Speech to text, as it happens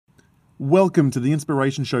Welcome to the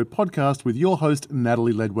Inspiration Show podcast with your host,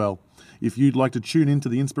 Natalie Ledwell. If you'd like to tune into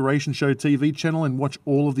the Inspiration Show TV channel and watch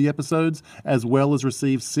all of the episodes, as well as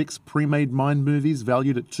receive 6 pre-made mind movies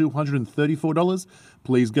valued at $234,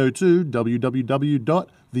 please go to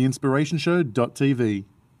www.theinspirationshow.tv.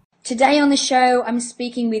 Today on the show, I'm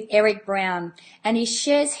speaking with Eric Brown, and he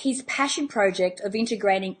shares his passion project of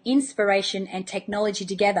integrating inspiration and technology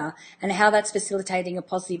together and how that's facilitating a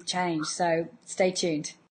positive change. So stay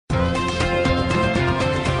tuned.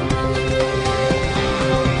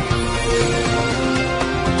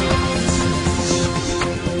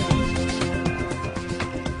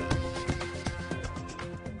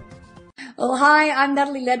 Well, hi, I'm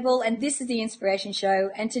Natalie Ledwell, and this is The Inspiration Show.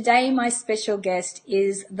 And today my special guest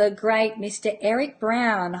is the great Mr. Eric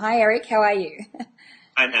Brown. Hi, Eric. How are you?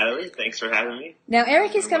 Hi, Natalie. Thanks for having me. Now,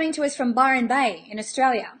 Eric is coming to us from Byron Bay in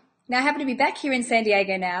Australia. Now, I happen to be back here in San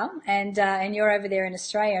Diego now, and you're over there in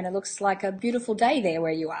Australia, and it looks like a beautiful day there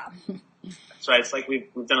where you are. That's right. It's like we've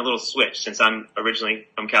done a little switch since I'm originally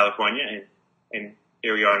from California, and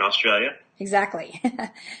here we are in Australia. Exactly.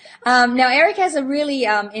 Now, Eric has a really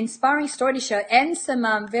inspiring story to share and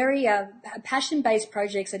some very passion-based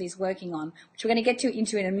projects that he's working on, which we're going to get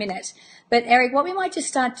into in a minute. But, Eric, what we might just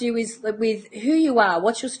start to do is with who you are,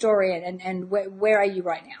 what's your story, and where are you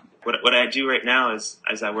right now? What I do right now is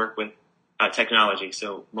I work with technology,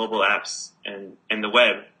 so mobile apps and the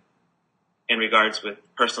web in regards with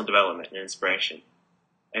personal development and inspiration.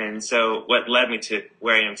 And so what led me to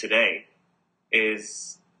where I am today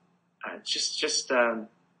is just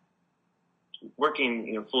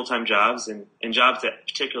working, full-time jobs and jobs that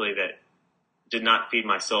particularly that did not feed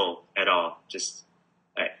my soul at all. Just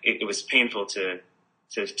it was painful to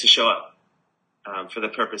show up for the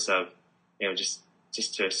purpose of just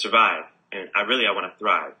to survive. And I want to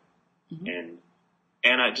thrive. Mm-hmm.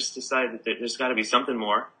 And I just decided that there's got to be something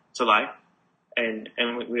more to life. And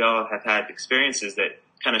we all have had experiences that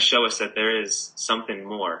kind of show us that there is something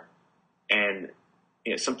more. And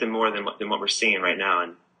something more than what we're seeing right now.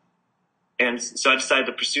 And so I decided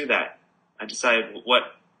to pursue that. I decided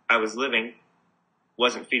what I was living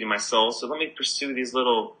wasn't feeding my soul. So let me pursue these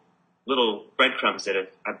little breadcrumbs that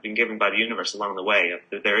I've been given by the universe along the way,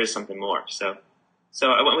 that there is something more. So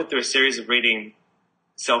I went through a series of reading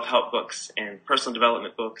self-help books and personal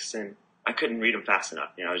development books, and I couldn't read them fast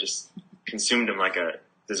enough. I just consumed them like a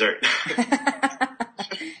dessert.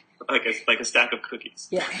 like a stack of cookies.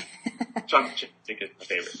 Yeah. Chocolate chip cookie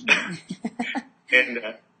is my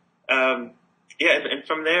favorite. and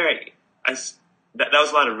from there, that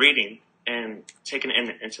was a lot of reading and taking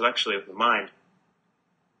it intellectually with the mind.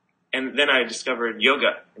 And then I discovered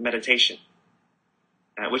yoga and meditation,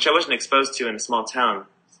 which I wasn't exposed to in a small town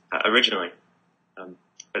originally.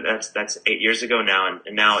 But that's 8 years ago now,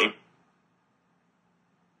 and now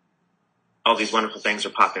all these wonderful things are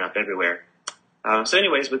popping up everywhere. So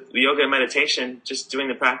anyways, with yoga and meditation, just doing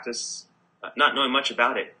the practice, not knowing much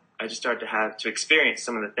about it, I just started to experience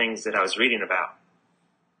some of the things that I was reading about.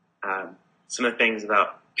 Some of the things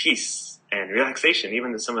about peace and relaxation,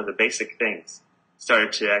 even some of the basic things,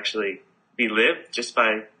 started to actually be lived just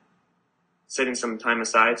by setting some time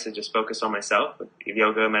aside to just focus on myself with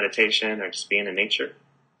yoga, meditation, or just being in nature.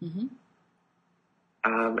 Mm-hmm.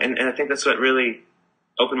 And I think that's what really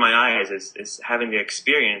opened my eyes is having the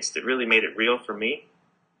experience that really made it real for me,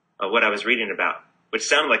 what I was reading about, which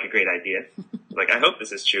sounded like a great idea. Like, I hope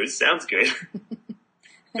this is true. It sounds good.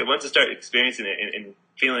 But once I start experiencing it and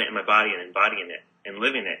feeling it in my body and embodying it and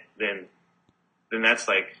living it, then that's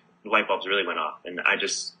like the light bulbs really went off. And I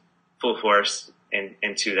just full force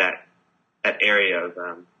into that area of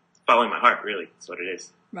following my heart, really. That's what it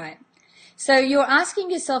is. Right. So you're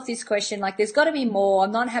asking yourself this question, like, there's got to be more.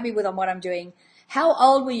 I'm not happy with what I'm doing. How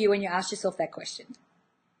old were you when you asked yourself that question?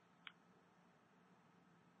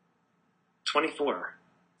 24.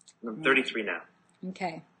 I'm 33 now.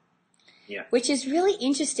 Okay. Yeah. Which is really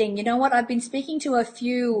interesting. You know what? I've been speaking to a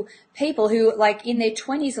few people who, like, in their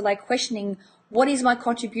 20s are, like, questioning, what is my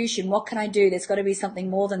contribution? What can I do? There's got to be something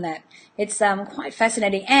more than that. It's quite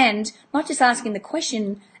fascinating. And not just asking the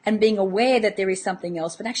question and being aware that there is something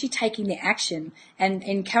else, but actually taking the action and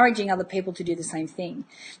encouraging other people to do the same thing.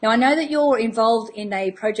 Now, I know that you're involved in a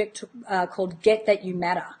project called Get That You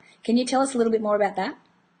Matter. Can you tell us a little bit more about that?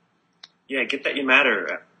 Yeah, Get That You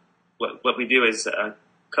Matter. What we do is a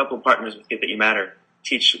couple partners with Get That You Matter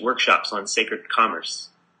teach workshops on sacred commerce.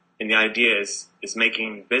 And the idea is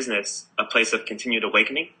making business a place of continued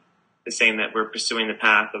awakening, the same that we're pursuing the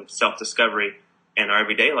path of self-discovery in our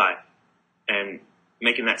everyday life, and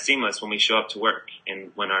making that seamless when we show up to work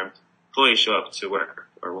and when our employees show up to work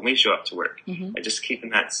or when we show up to work. Mm-hmm. And just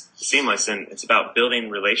keeping that seamless. And it's about building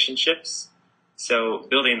relationships. So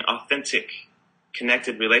building authentic,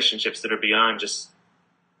 connected relationships that are beyond just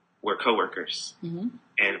we're coworkers. Mm-hmm.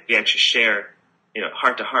 And we actually share,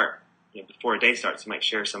 heart to heart. Before a day starts, we might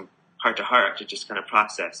share some heart to heart to just kind of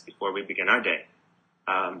process before we begin our day.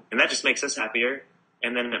 And that just makes us happier.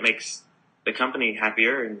 And then it makes the company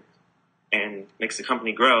happier and makes the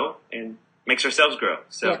company grow and makes ourselves grow.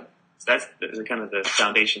 So that's the kind of the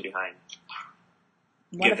foundation behind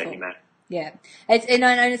Give That You Matter. Yeah.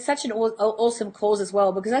 It's such an awesome cause as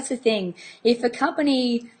well, because that's the thing. If a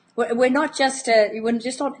company, we're not just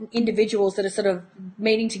not individuals that are sort of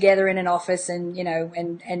meeting together in an office and,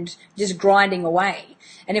 and just grinding away.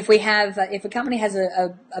 And if a company has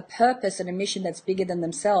a purpose and a mission that's bigger than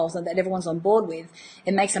themselves and that everyone's on board with,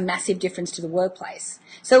 it makes a massive difference to the workplace.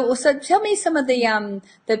 So tell me some of the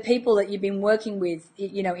people that you've been working with,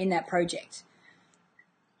 in that project.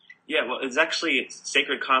 Yeah, well, it's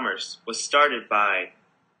Sacred Commerce was started by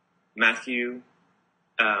Matthew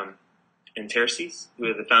and Terces, who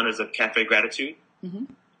are the founders of Cafe Gratitude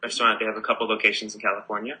restaurant. They have a couple locations in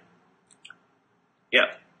California.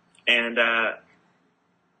 Yeah, and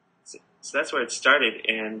so that's where it started,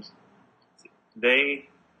 and they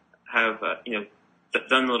have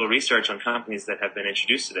done a little research on companies that have been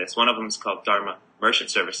introduced to this. One of them is called Dharma Merchant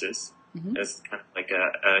Services. It's kind of like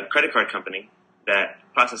a credit card company,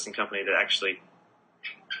 processing company that actually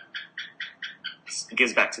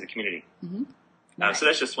gives back to the community. Right. So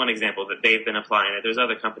that's just one example that they've been applying it. There's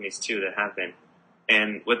other companies too that have been,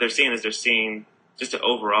 and what they're seeing is just an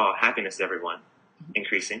overall happiness of everyone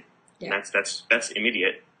increasing, and that's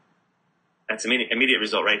immediate. That's immediate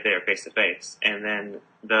result right there, face to face, and then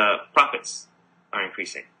the profits are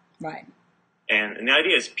increasing. Right. And the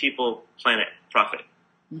idea is people, planet, profit.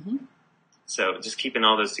 So just keeping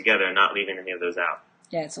all those together and not leaving any of those out.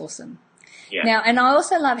 Yeah, it's awesome. Yeah. Now, and I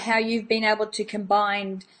also love how you've been able to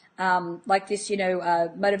combine like this,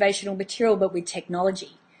 motivational material, but with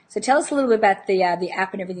technology. So tell us a little bit about the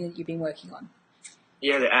app and everything that you've been working on.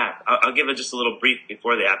 Yeah, the app. I'll give just a little brief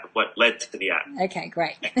before the app of what led to the app. Okay,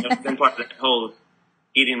 great. I've been part of the whole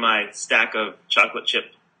eating my stack of chocolate chip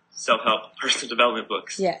self-help personal development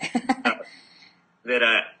books. Yeah. That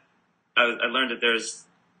I learned that there's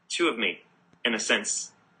two of me, in a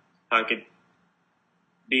sense. How I could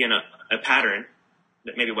be in a pattern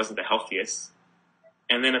that maybe wasn't the healthiest.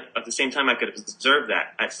 And then at the same time, I could observe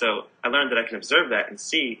that. So I learned that I can observe that and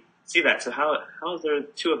see that. So how is there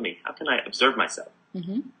two of me? How can I observe myself? So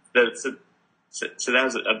that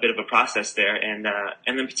was a bit of a process there. And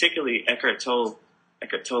then particularly Eckhart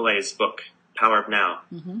Tolle's book, Power of Now,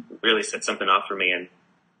 really set something off for me.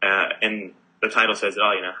 And the title says it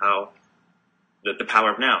all, how the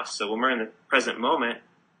power of now. So when we're in the present moment,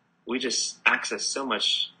 we just access so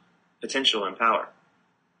much potential and power.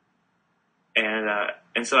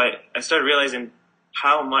 And so I started realizing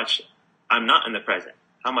how much I'm not in the present,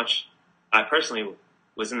 how much I personally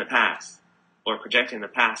was in the past or projecting the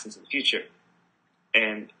past into the future.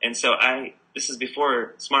 And so this is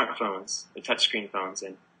before smartphones, the touchscreen phones,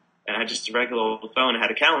 and I had just a regular old phone. I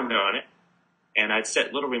had a calendar on it, and I'd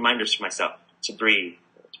set little reminders for myself to breathe,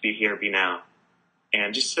 to be here, be now,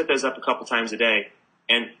 and just set those up a couple times a day.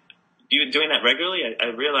 And doing that regularly, I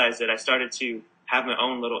realized that I started to have my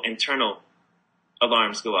own little internal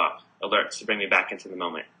alarms go off, alerts to bring me back into the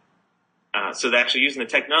moment. So that actually using the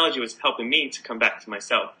technology was helping me to come back to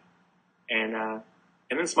myself. And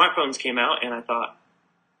then smartphones came out, and I thought,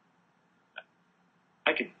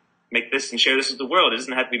 I could make this and share this with the world. It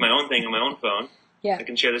doesn't have to be my own thing on my own phone. Yeah. I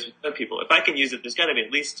can share this with other people. If I can use it, there's got to be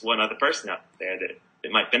at least one other person out there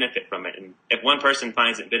that might benefit from it. And if one person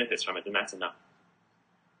finds it and benefits from it, then that's enough.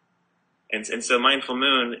 And so Mindful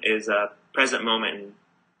Moon is a present moment and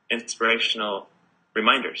inspirational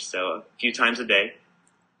reminders. So a few times a day,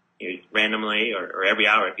 randomly or every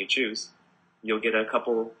hour if you choose, you'll get a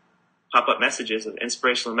couple pop-up messages of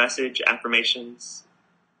inspirational message, affirmations,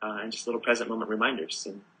 and just little present moment reminders.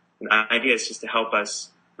 And the idea is just to help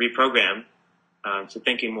us reprogram to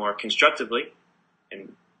thinking more constructively,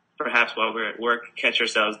 and perhaps while we're at work, catch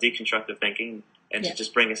ourselves deconstructive thinking, and to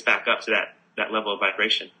just bring us back up to that level of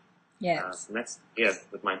vibration. Yes. And that's,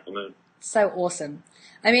 with Mindful Moon. So awesome.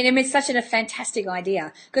 I mean, it's such a fantastic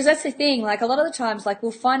idea, because that's the thing, like a lot of the times, like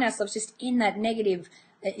we'll find ourselves just in that negative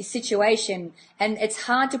situation, and it's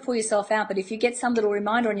hard to pull yourself out. But if you get some little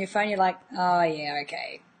reminder on your phone, you're like, oh yeah,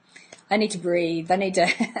 okay, I need to breathe. I need to,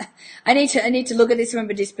 I need to look at this from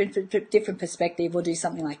a different perspective, or do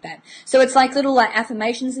something like that. So it's like little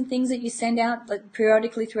affirmations and things that you send out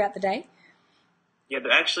periodically throughout the day. Yeah,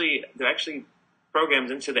 they're actually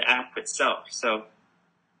programs into the app itself. So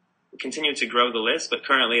we continue to grow the list, but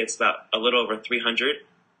currently it's about a little over 300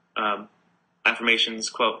 affirmations,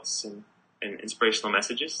 quotes, and inspirational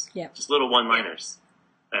messages. Yeah. Just little one-liners.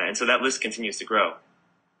 And so that list continues to grow.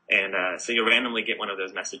 And so you'll randomly get one of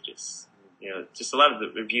those messages. Just a lot of the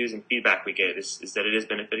reviews and feedback we get is that it is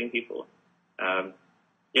benefiting people. I've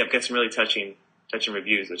got some really touching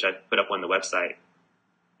reviews, which I put up on the website.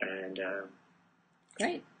 And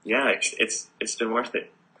great. Yeah, it's been worth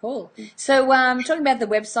it. Cool. So talking about the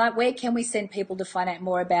website, where can we send people to find out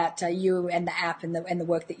more about you and the app and the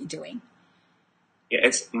work that you're doing? Yeah,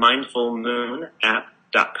 it's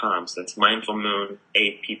mindfulmoonapp.com. So that's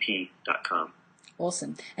mindfulmoonapp.com.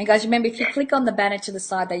 Awesome. And guys, remember, if you click on the banner to the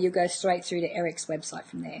side there, you'll go straight through to Eric's website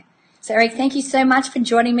from there. So Eric, thank you so much for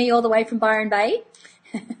joining me all the way from Byron Bay.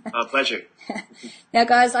 Pleasure. Now,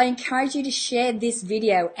 guys, I encourage you to share this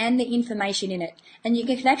video and the information in it. And you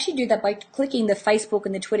can actually do that by clicking the Facebook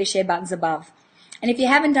and the Twitter share buttons above. And if you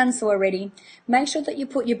haven't done so already, make sure that you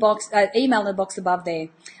put your email in the box above there.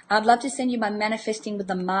 I'd love to send you my Manifesting with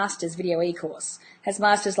the Masters video e-course. It has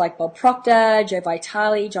masters like Bob Proctor, Joe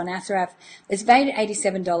Vitale, John Assaraf. It's valued at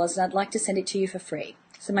 $87, and I'd like to send it to you for free.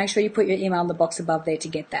 So make sure you put your email in the box above there to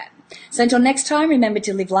get that. So until next time, remember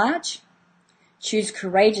to live large, choose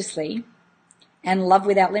courageously, and love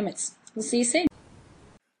without limits. We'll see you soon.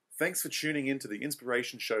 Thanks for tuning in to the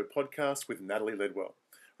Inspiration Show podcast with Natalie Ledwell.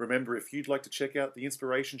 Remember, if you'd like to check out the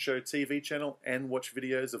Inspiration Show TV channel and watch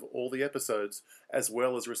videos of all the episodes, as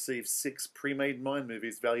well as receive 6 pre-made mind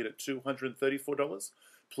movies valued at $234,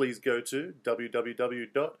 please go to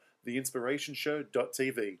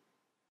www.theinspirationshow.tv.